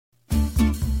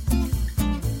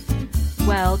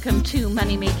Welcome to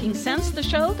Money Making Sense, the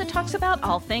show that talks about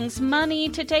all things money.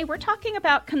 Today we're talking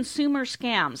about consumer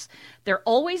scams. They're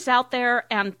always out there,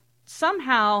 and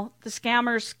somehow the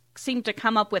scammers seem to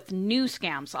come up with new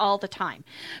scams all the time.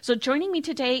 So joining me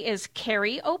today is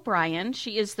Carrie O'Brien.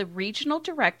 She is the Regional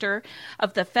Director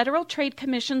of the Federal Trade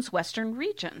Commission's Western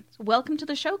Region. Welcome to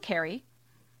the show, Carrie.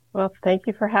 Well, thank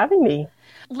you for having me.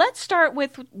 Let's start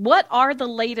with what are the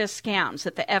latest scams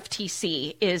that the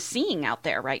FTC is seeing out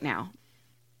there right now?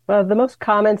 Well, the most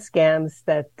common scams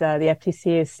that the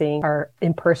FTC is seeing are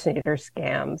impersonator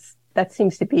scams. That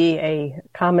seems to be a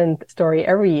common story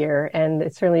every year, and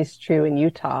it certainly is true in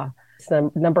Utah. It's the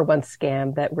number one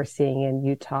scam that we're seeing in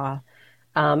Utah.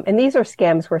 And these are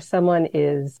scams where someone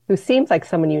who seems like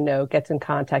someone you know, gets in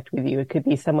contact with you. It could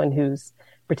be someone who's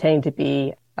pretending to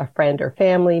be a friend or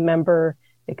family member.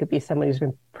 It could be someone who's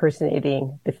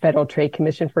impersonating the Federal Trade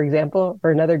Commission, for example,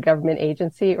 or another government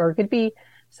agency, or it could be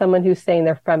someone who's saying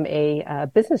they're from a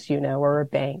business you know or a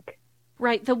bank.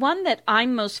 Right. The one that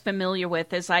I'm most familiar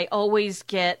with is I always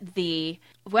get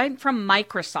one from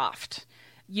Microsoft.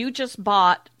 You just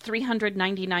bought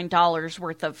 $399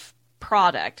 worth of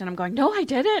product. And I'm going, no, I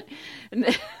didn't.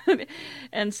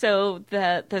 And so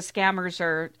the scammers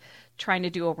are trying to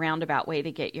do a roundabout way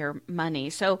to get your money.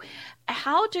 So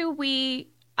how do we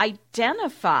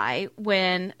identify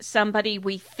when somebody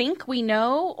we think we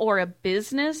know or a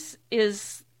business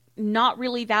is not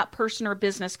really that person or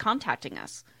business contacting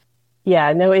us?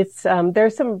 Yeah, no, it's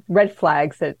there's some red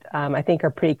flags that I think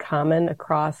are pretty common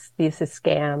across these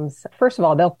scams. First of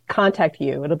all, they'll contact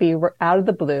you. It'll be out of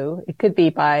the blue. It could be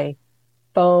by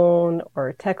phone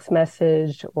or text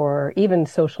message or even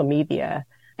social media.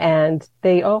 And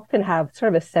they often have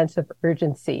sort of a sense of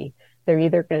urgency. They're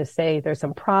either going to say there's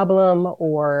some problem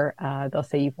or they'll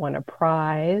say you've won a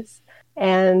prize.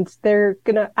 And they're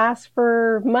going to ask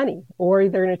for money or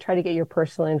they're going to try to get your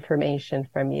personal information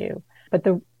from you. But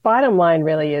the bottom line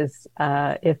really is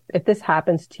if this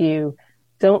happens to you,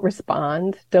 don't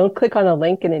respond. Don't click on a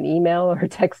link in an email or a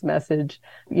text message.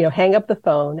 Hang up the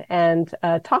phone and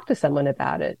talk to someone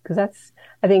about it, because that's,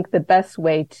 I think, the best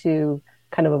way to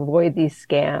kind of avoid these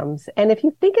scams. And if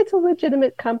you think it's a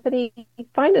legitimate company,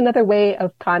 find another way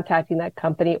of contacting that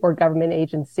company or government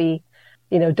agency.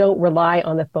 Don't rely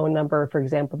on the phone number, for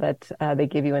example, that they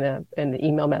give you in an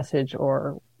email message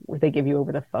or they give you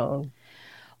over the phone.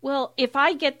 Well, if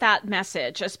I get that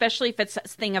message, especially if it's a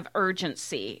thing of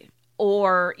urgency,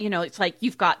 or, it's like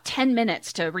you've got 10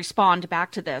 minutes to respond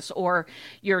back to this, or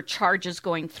your charge is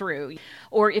going through,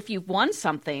 or if you've won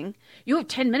something, you have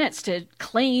 10 minutes to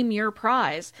claim your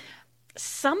prize.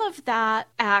 Some of that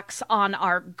acts on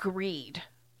our greed,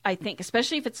 I think,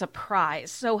 especially if it's a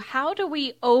prize. So how do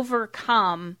we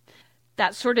overcome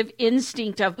that sort of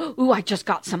instinct of, ooh, I just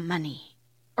got some money,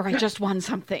 or I just won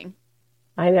something?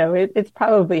 I know it's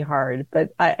probably hard,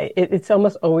 but it's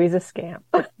almost always a scam.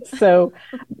 So,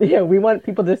 we want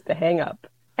people just to hang up.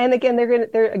 And again,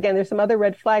 there's some other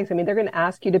red flags. I mean, they're going to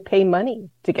ask you to pay money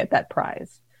to get that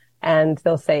prize. And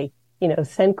they'll say,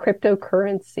 send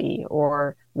cryptocurrency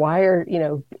or wire,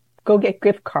 go get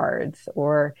gift cards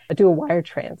or do a wire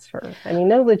transfer. I mean,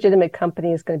 no legitimate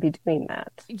company is going to be doing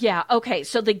that. Yeah. Okay.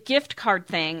 So the gift card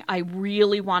thing, I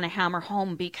really want to hammer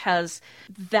home because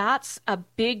that's a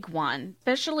big one,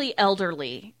 especially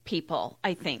elderly people,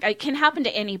 I think. It can happen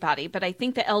to anybody, but I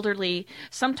think the elderly,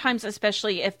 sometimes,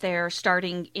 especially if they're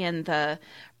starting in the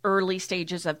early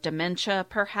stages of dementia,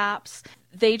 perhaps,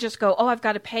 they just go, oh, I've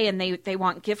got to pay. And they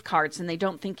want gift cards and they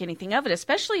don't think anything of it,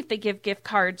 especially if they give gift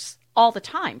cards all the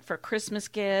time for Christmas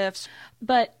gifts.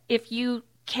 But if you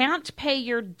can't pay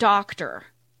your doctor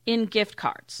in gift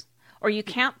cards, or you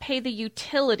can't pay the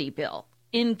utility bill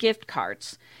in gift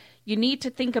cards, you need to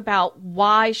think about,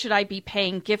 why should I be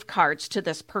paying gift cards to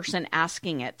this person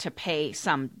asking it to pay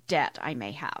some debt I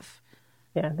may have?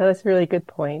 Yeah, that's a really good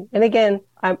point. And again,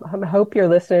 I hope your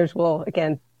listeners will,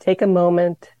 again, take a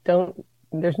moment.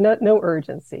 There's no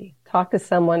urgency. Talk to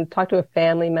someone, talk to a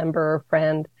family member or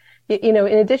friend. In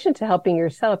addition to helping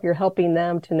yourself, you're helping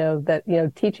them to know that,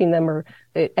 teaching them or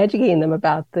educating them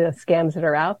about the scams that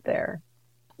are out there.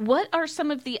 What are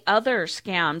some of the other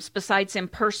scams besides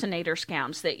impersonator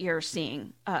scams that you're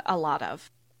seeing a lot of?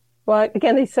 Well,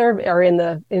 again, are in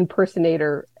the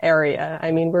impersonator area.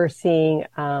 I mean, we're seeing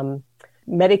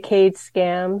Medicaid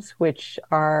scams, which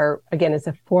are, again, it's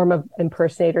a form of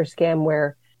impersonator scam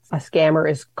where a scammer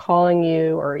is calling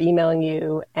you or emailing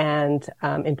you and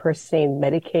impersonating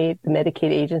Medicaid, the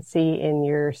Medicaid agency in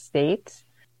your state.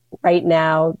 Right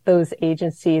now, those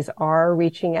agencies are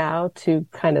reaching out to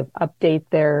kind of update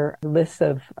their lists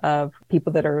of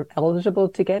people that are eligible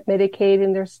to get Medicaid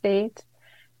in their state.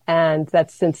 And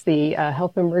that's since the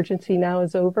health emergency now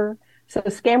is over. So the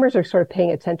scammers are sort of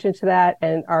paying attention to that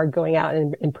and are going out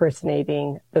and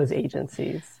impersonating those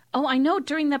agencies. Oh, I know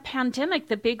during the pandemic,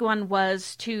 the big one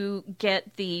was to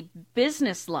get the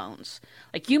business loans.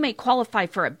 Like you may qualify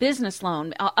for a business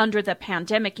loan under the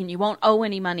pandemic and you won't owe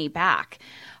any money back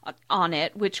on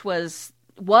it, which was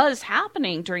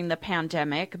happening during the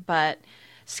pandemic. But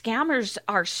scammers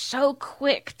are so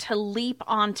quick to leap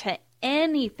onto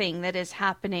anything that is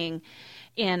happening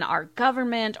in our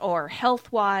government or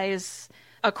health-wise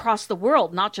across the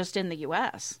world, not just in the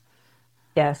U.S.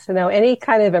 Yes. So now any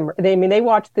kind of, they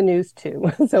watch the news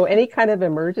too. So any kind of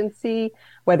emergency,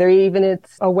 whether even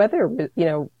it's a weather,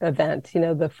 event,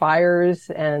 the fires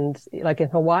and like in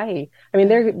Hawaii,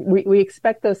 we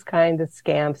expect those kinds of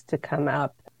scams to come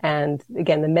up. And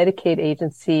again, the Medicaid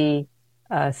agency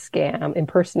scam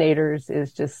impersonators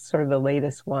is just sort of the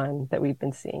latest one that we've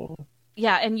been seeing.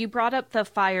 Yeah, and you brought up the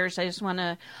fires. I just want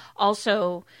to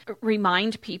also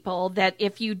remind people that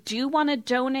if you do want to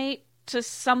donate to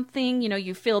something,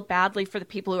 you feel badly for the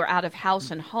people who are out of house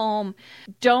and home,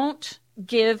 don't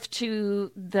give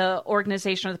to the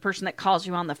organization or the person that calls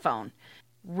you on the phone.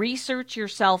 Research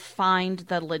yourself, find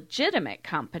the legitimate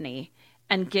company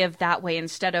and give that way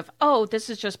instead of, oh, this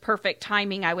is just perfect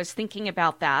timing. I was thinking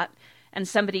about that and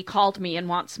somebody called me and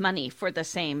wants money for the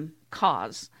same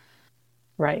cause.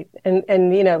 Right. And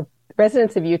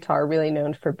residents of Utah are really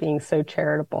known for being so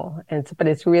charitable. But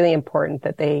it's really important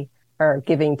that they are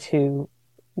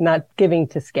not giving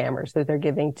to scammers, that they're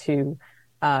giving to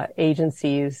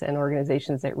agencies and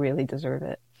organizations that really deserve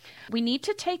it. We need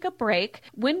to take a break.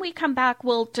 When we come back,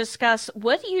 we'll discuss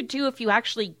what do you do if you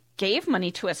actually gave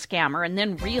money to a scammer and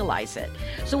then realize it.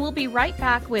 So we'll be right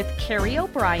back with Carrie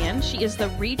O'Brien. She is the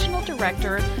Regional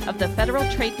Director of the Federal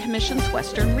Trade Commission's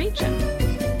Western Region.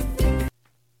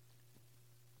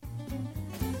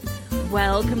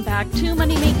 Welcome back to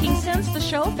Money Making Sense, the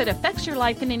show. If it affects your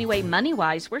life in any way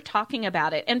money-wise, we're talking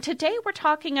about it. And today we're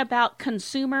talking about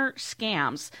consumer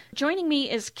scams. Joining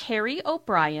me is Carrie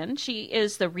O'Brien. She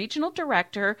is the Regional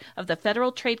Director of the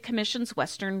Federal Trade Commission's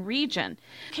Western Region.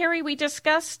 Carrie, we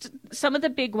discussed some of the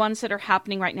big ones that are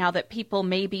happening right now that people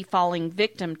may be falling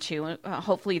victim to.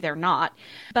 Hopefully they're not.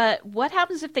 But what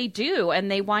happens if they do and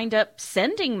they wind up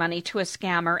sending money to a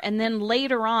scammer and then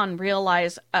later on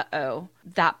realize,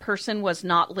 that person was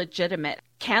not legitimate?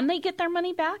 Can they get their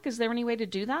money back? Is there any way to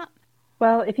do that?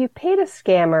 Well, if you paid a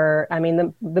scammer,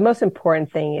 the most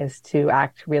important thing is to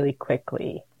act really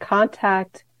quickly.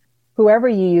 Contact whoever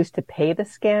you used to pay the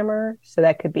scammer. So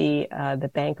that could be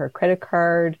the bank or credit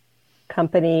card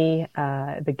company,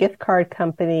 the gift card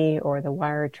company, or the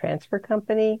wire transfer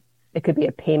company. It could be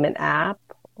a payment app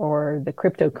or the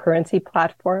cryptocurrency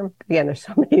platform. Again, there's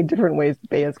so many different ways to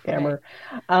pay a scammer.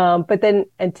 Right.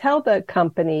 And tell the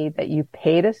company that you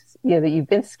paid us, that you've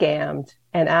been scammed,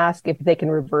 and ask if they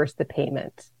can reverse the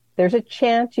payment. There's a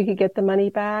chance you could get the money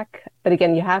back, but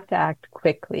again, you have to act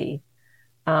quickly.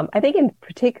 I think in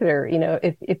particular,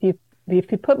 if you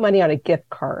put money on a gift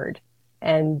card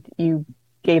and you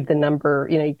gave the number,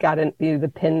 you got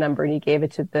the PIN number and you gave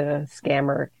it to the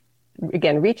scammer,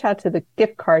 again, reach out to the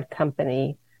gift card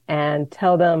company and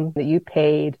tell them that you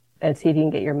paid and see if you can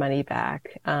get your money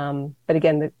back. But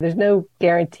again, there's no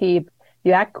guarantee.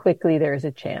 You act quickly, there is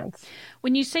a chance.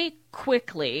 When you say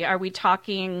quickly, are we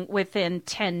talking within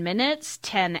 10 minutes,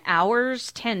 10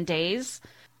 hours, 10 days?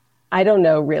 I don't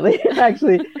know, really.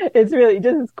 Actually, it's really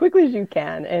just as quickly as you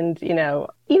can. And,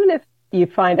 even if you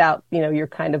find out, you're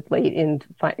kind of late in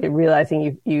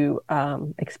realizing you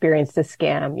experienced a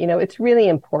scam, it's really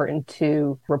important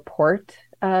to report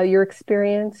your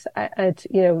experience. And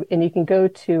you can go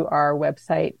to our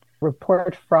website,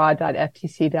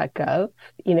 reportfraud.ftc.gov.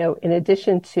 In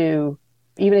addition to,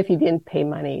 even if you didn't pay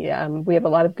money, we have a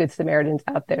lot of good Samaritans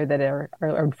out there that are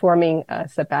informing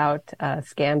us about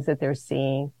scams that they're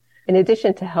seeing. In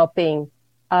addition to helping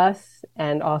us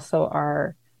and also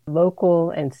our local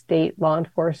and state law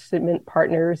enforcement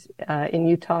partners in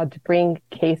Utah to bring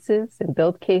cases and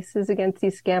build cases against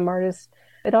these scam artists,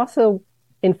 it also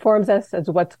informs us as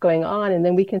to what's going on, and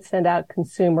then we can send out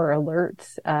consumer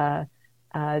alerts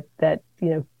that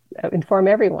inform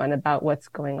everyone about what's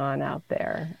going on out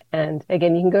there. And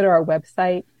again, you can go to our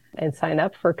website and sign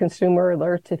up for consumer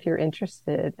alerts if you're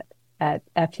interested at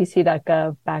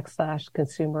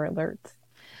ftc.gov/consumer alerts.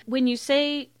 When you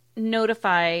say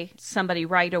notify somebody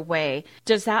right away,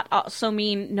 does that also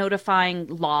mean notifying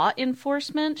law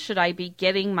enforcement? Should I be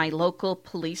getting my local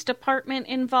police department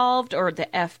involved or the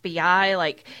FBI?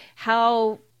 Like,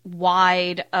 how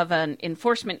wide of an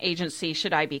enforcement agency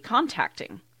should I be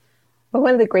contacting? Well,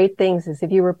 one of the great things is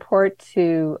if you report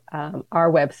to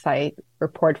our website,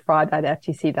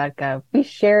 reportfraud.ftc.gov, we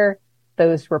share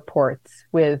those reports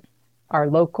with our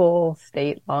local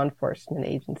state law enforcement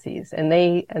agencies, and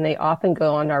they often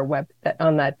go on our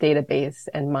on that database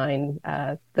and mine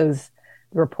those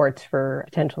reports for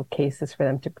potential cases for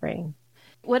them to bring.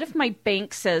 What if my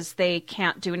bank says they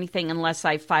can't do anything unless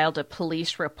I filed a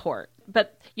police report?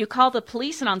 But you call the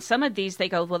police, and on some of these, they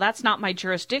go, well, that's not my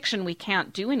jurisdiction. We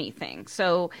can't do anything.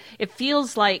 So it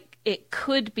feels like it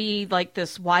could be like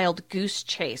this wild goose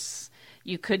chase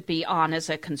you could be on as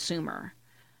a consumer.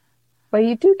 Well,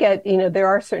 you do get, there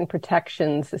are certain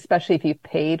protections, especially if you've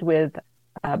paid with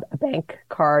a bank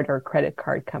card or credit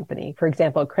card company. For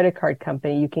example, a credit card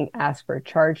company, you can ask for a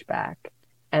chargeback,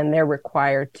 and they're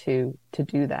required to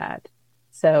do that.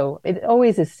 So it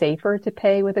always is safer to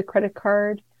pay with a credit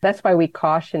card. That's why we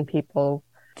caution people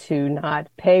to not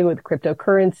pay with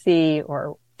cryptocurrency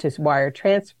or just wire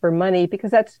transfer money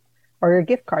or a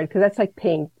gift card, because that's like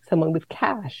paying someone with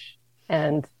cash.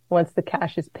 And once the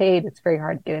cash is paid, it's very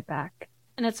hard to get it back.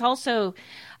 And it's also,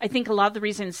 I think a lot of the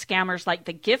reason scammers like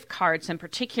the gift cards in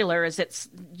particular is it's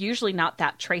usually not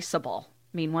that traceable.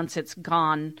 I mean, once it's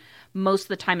gone, most of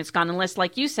the time it's gone, unless,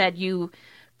 like you said, you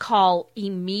call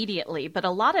immediately. But a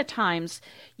lot of times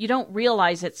you don't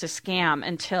realize it's a scam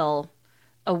until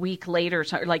a week later.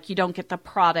 So, like, you don't get the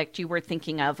product you were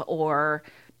thinking of, or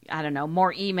I don't know,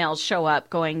 more emails show up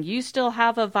going, you still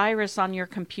have a virus on your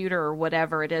computer, or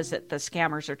whatever it is that the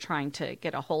scammers are trying to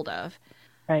get a hold of.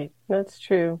 Right. That's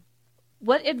true.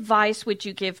 What advice would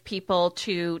you give people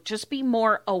to just be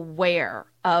more aware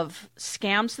of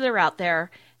scams that are out there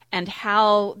and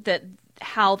how the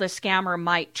scammer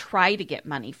might try to get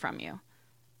money from you?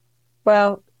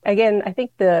 Well, again, I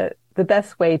think the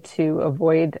best way to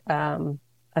avoid a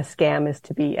scam is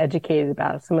to be educated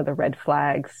about some of the red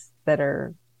flags that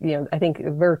are, I think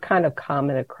they're kind of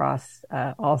common across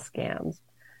all scams.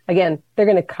 Again, they're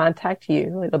going to contact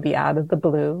you. It'll be out of the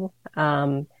blue.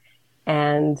 Again,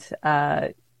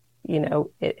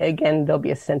 there'll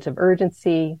be a sense of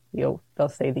urgency. They'll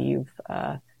say that you've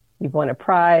won a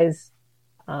prize,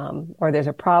 or there's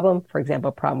a problem, for example,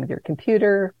 a problem with your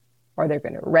computer, or they're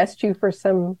going to arrest you for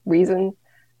some reason.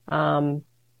 Because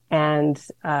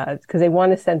they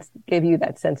want to give you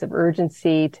that sense of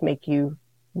urgency to make you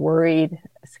worried,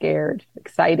 scared,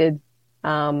 excited.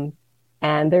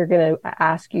 And they're going to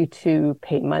ask you to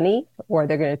pay money, or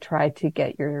they're going to try to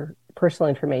get your personal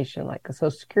information, like a social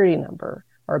security number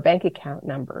or a bank account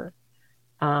number.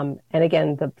 And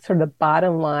again, the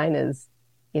bottom line is,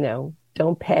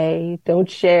 don't pay, don't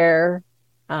share.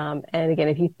 And again,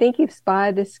 if you think you've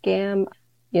spotted a scam,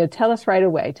 tell us right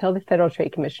away. Tell the Federal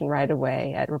Trade Commission right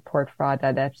away at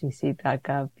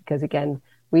reportfraud.ftc.gov, because again,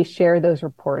 we share those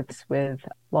reports with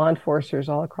law enforcers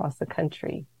all across the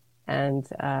country. And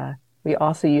we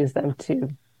also use them to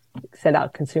send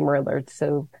out consumer alerts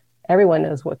so everyone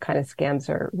knows what kind of scams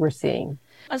we're seeing.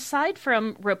 Aside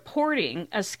from reporting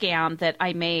a scam that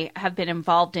I may have been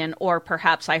involved in, or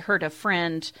perhaps I heard a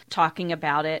friend talking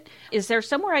about it, is there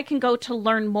somewhere I can go to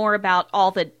learn more about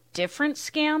all the different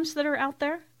scams that are out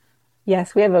there?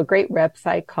 Yes, we have a great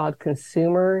website called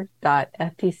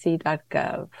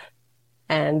consumer.ftc.gov.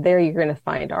 And there you're going to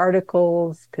find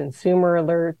articles, consumer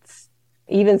alerts,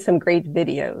 even some great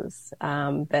videos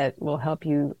that will help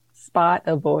you spot,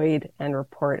 avoid, and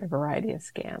report a variety of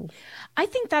scams. I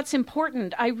think that's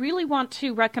important. I really want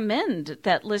to recommend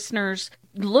that listeners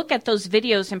look at those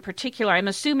videos in particular. I'm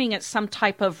assuming it's some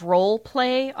type of role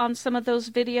play on some of those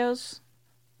videos.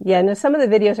 Yeah, no, some of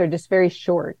the videos are just very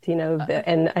short,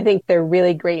 and I think they're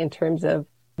really great in terms of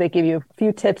they give you a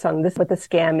few tips on what the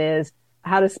scam is,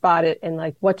 how to spot it, and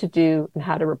like what to do and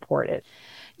how to report it.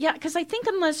 Yeah, because I think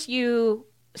unless you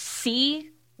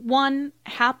see one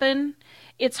happen,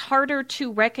 it's harder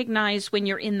to recognize when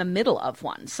you're in the middle of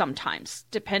one sometimes,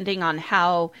 depending on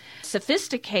how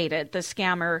sophisticated the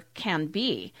scammer can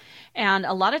be. And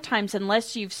a lot of times,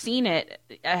 unless you've seen it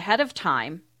ahead of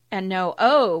time and know,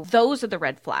 oh, those are the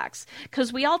red flags.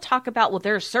 Because we all talk about, well,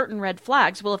 there are certain red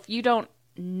flags. Well, if you don't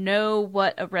know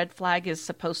what a red flag is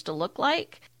supposed to look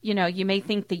like, you may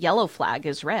think the yellow flag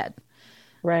is red.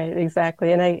 Right,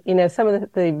 exactly. And some of the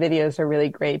videos are really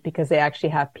great because they actually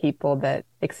have people that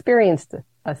experienced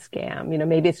a scam.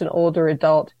 Maybe it's an older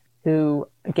adult who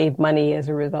gave money as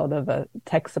a result of a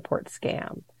tech support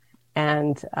scam.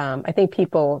 And I think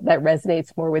that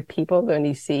resonates more with people when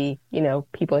you see,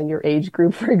 people in your age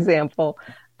group, for example,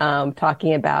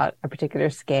 talking about a particular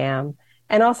scam.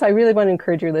 And also, I really want to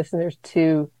encourage your listeners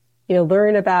to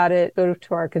learn about it. Go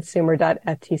to our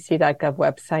consumer.ftc.gov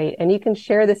website, and you can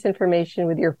share this information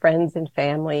with your friends and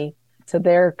family So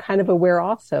they're kind of aware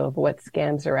also of what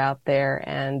scams are out there,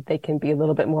 and they can be a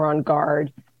little bit more on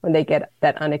guard when they get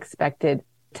that unexpected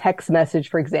text message,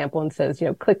 for example, and says,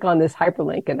 click on this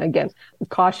hyperlink. And again,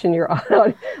 caution your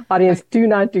audience, do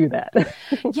not do that.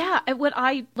 Yeah. What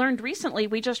I learned recently,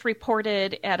 we just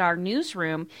reported at our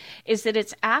newsroom, is that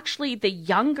it's actually the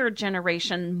younger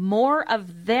generation, more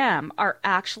of them are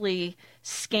actually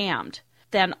scammed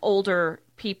than older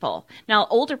people. Now,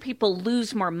 older people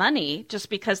lose more money just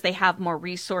because they have more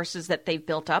resources that they've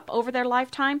built up over their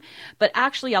lifetime, but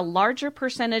actually a larger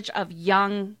percentage of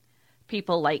young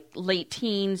people, like late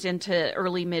teens into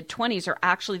early mid-20s, are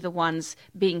actually the ones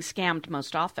being scammed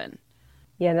most often.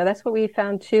 Yeah, no, that's what we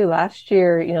found too. Last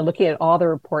year, looking at all the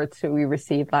reports that we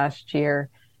received last year,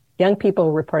 young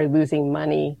people reported losing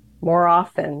money more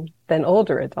often than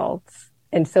older adults.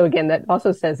 And so again, that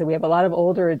also says that we have a lot of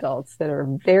older adults that are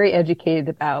very educated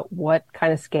about what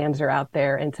kind of scams are out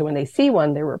there. And so when they see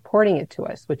one, they're reporting it to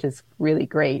us, which is really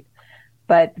great.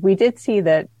 But we did see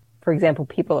that, for example,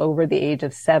 people over the age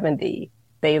of 70,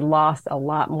 they lost a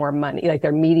lot more money. Like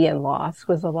their median loss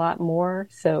was a lot more.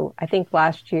 So I think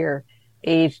last year,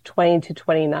 age 20 to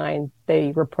 29,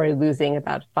 they reported losing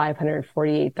about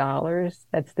 $548.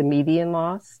 That's the median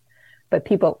loss. But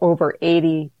people over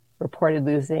 80 reported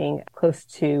losing close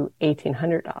to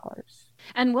 $1,800.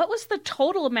 And what was the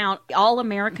total amount, all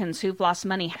Americans who've lost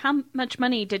money? How much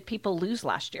money did people lose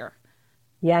last year?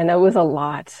 Yeah, no, it was a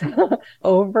lot. I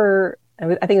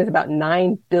think it was about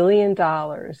 $9 billion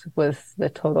was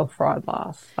the total fraud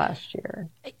loss last year.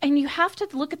 And you have to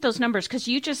look at those numbers because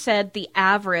you just said the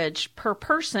average per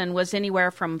person was anywhere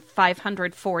from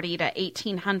 $540 to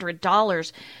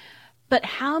 $1,800. But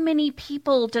how many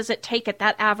people does it take at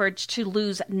that average to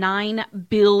lose $9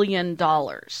 billion?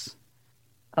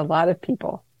 A lot of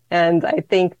people. And I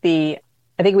think we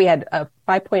had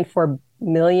 5.4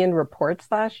 million reports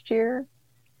last year,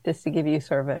 just to give you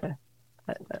sort of an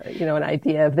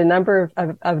idea of the number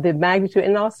of the magnitude.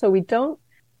 And also I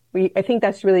think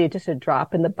that's really just a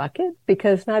drop in the bucket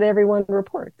because not everyone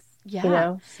reports.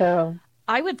 Yeah. So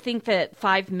I would think that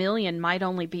 5 million might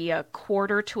only be a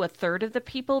quarter to a third of the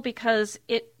people because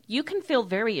you can feel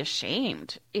very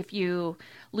ashamed if you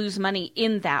lose money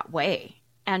in that way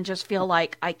and just feel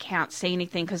like I can't say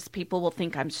anything because people will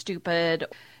think I'm stupid.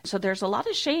 So there's a lot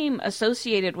of shame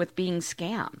associated with being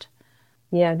scammed.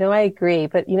 Yeah, no, I agree.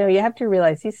 But, you have to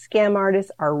realize these scam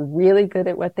artists are really good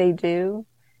at what they do.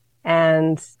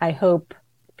 And I hope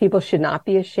people should not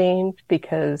be ashamed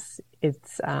because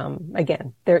it's,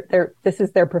 again, this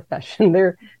is their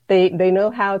profession. They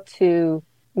know how to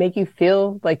make you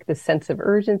feel like the sense of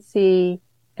urgency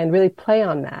and really play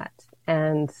on that.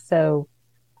 And so,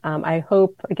 I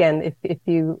hope, again, if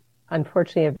you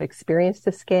unfortunately have experienced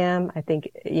a scam, I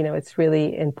think, it's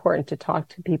really important to talk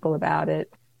to people about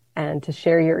it and to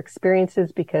share your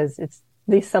experiences because it's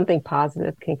at least something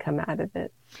positive can come out of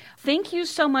it. Thank you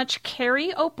so much,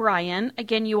 Carrie O'Brien.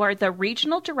 Again, you are the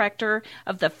Regional Director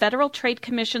of the Federal Trade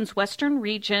Commission's Western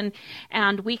Region,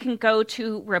 and we can go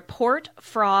to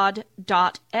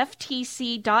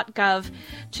reportfraud.ftc.gov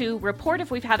to report if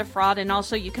we've had a fraud, and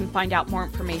also you can find out more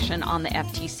information on the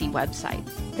FTC website.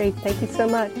 Great. Thank you so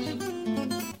much.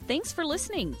 Thanks for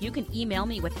listening. You can email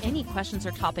me with any questions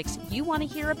or topics you want to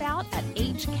hear about at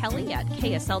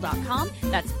hkelly@ksl.com.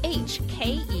 That's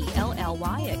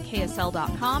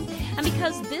HKELLY@ksl.com. And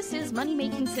because this is Money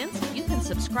Making Sense, you can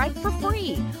subscribe for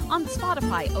free on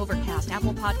Spotify, Overcast,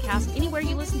 Apple Podcasts, anywhere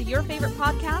you listen to your favorite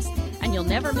podcast, and you'll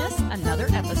never miss another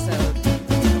episode.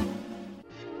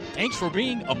 Thanks for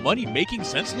being a Money Making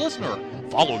Sense listener.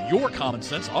 Follow your common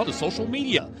sense onto social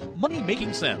media. Money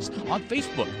Making Sense on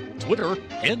Facebook, Twitter,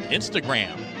 and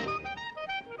Instagram.